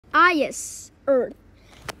Yes, Earth.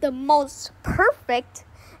 The most perfect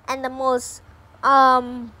and the most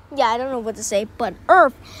I don't know what to say, but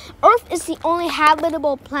Earth is the only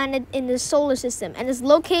habitable planet in the solar system and is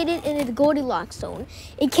located in the Goldilocks zone.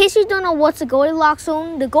 In case you don't know what's the Goldilocks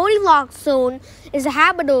zone, the Goldilocks zone is a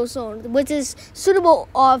habitable zone which is suitable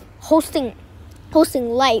of hosting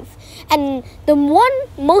life. And the one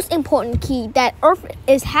most important key that Earth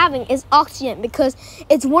is having is oxygen, because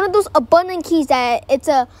it's one of those abundant keys that it's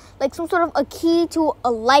some sort of a key to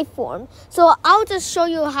a life form. So I'll just show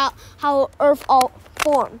you how Earth all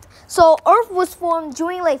formed. So Earth was formed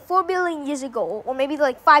during 4 billion years ago, or maybe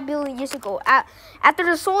 5 billion years ago, after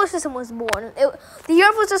the solar system was born. The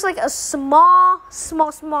Earth was just a small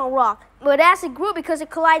rock. But as it grew, because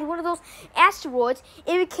it collided one of those asteroids,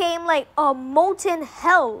 it became a molten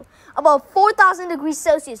hell, about 4,000 degrees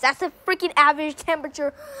Celsius. That's the freaking average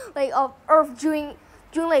temperature of Earth during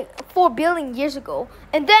 4 billion years ago.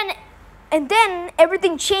 And then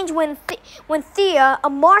everything changed when Theia, a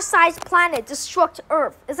Mars-sized planet, just struck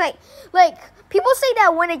Earth. It's like people say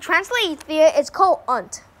that when they translate Theia, it's called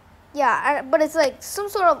Unt. Yeah, but it's some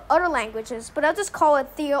sort of other languages. But I'll just call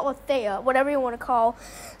it Theia or Theia, whatever you want to call.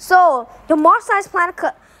 So the Mars-sized planet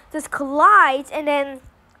just collides, and then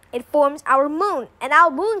it forms our moon. And our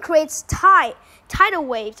moon creates tidal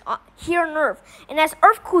waves here on Earth. And as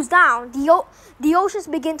Earth cools down, the oceans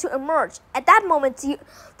begin to emerge. At that moment,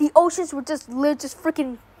 the oceans were just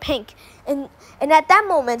freaking pink. And at that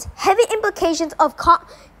moment, heavy implications of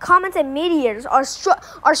comets and meteors are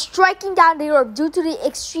striking down the Earth due to the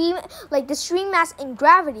extreme mass and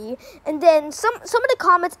gravity. And then some of the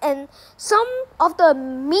comets and some of the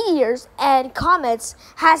meteors and comets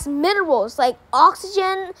has minerals like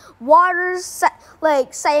oxygen, water,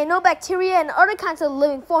 cyanobacteria, and other kinds of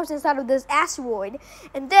living forms inside of this asteroid.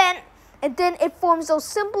 And then it forms those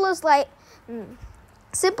simplest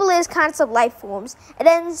kinds of life forms. And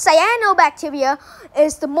then cyanobacteria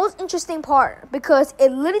is the most interesting part, because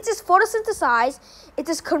it literally just photosynthesizes. It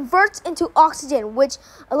just converts into oxygen, which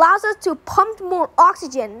allows us to pump more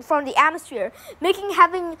oxygen from the atmosphere, making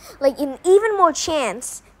having an even more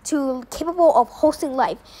chance to capable of hosting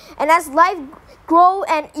life. And as life grow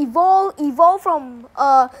and evolve from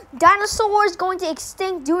dinosaurs going to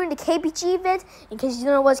extinct during the KBG event. In case you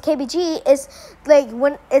don't know what's KBG, is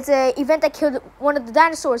when it's an event that killed one of the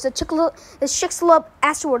dinosaurs, the Chicxulub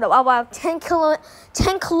asteroid, about 10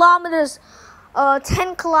 kilometers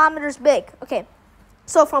big. Okay,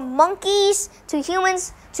 so from monkeys to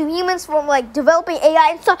humans from developing AI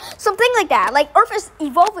and stuff, something like that. Earth is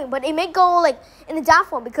evolving, but it may go in the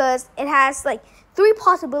downfall, because it has 3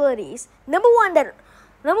 possibilities. Number one,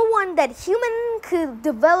 that human could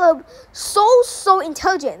develop so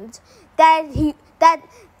intelligent that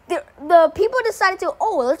the people decided to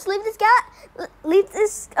let's leave this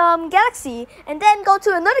galaxy and then go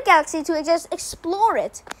to another galaxy to just explore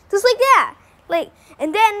it, just like that.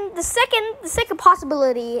 And then the second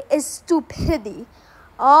possibility is stupidity.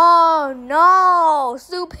 Oh no,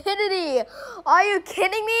 stupidity! Are you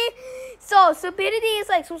kidding me? So stupidity is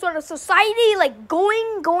some sort of society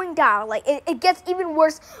going down. It gets even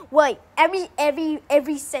worse every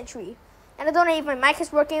century. And I don't know if my mic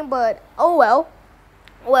is working, but oh well.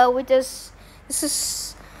 Well, we're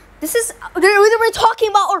talking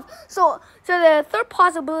about Earth. So the third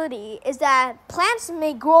possibility is that plants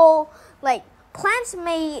may grow, plants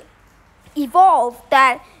may evolve,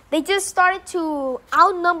 that they just started to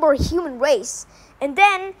outnumber human race. And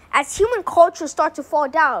then as human culture starts to fall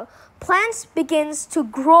down, plants begins to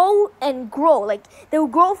grow and grow. They will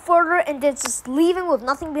grow further and then just leaving with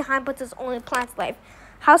nothing behind but just only plant's life.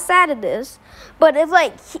 How sad it is. But if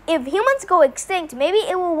humans go extinct, maybe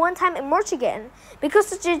it will one time emerge again, because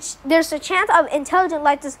there's a chance of intelligent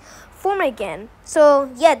life just forming again. So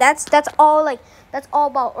yeah, that's all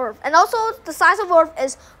about Earth. And also the size of Earth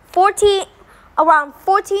is around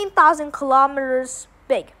 14,000 kilometers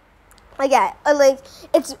big.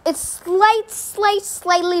 It's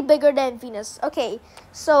slightly bigger than Venus. Okay,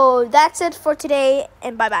 so that's it for today,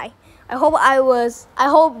 and bye bye. I hope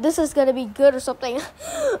this is gonna be good or something.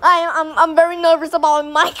 I'm very nervous about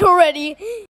my mic already.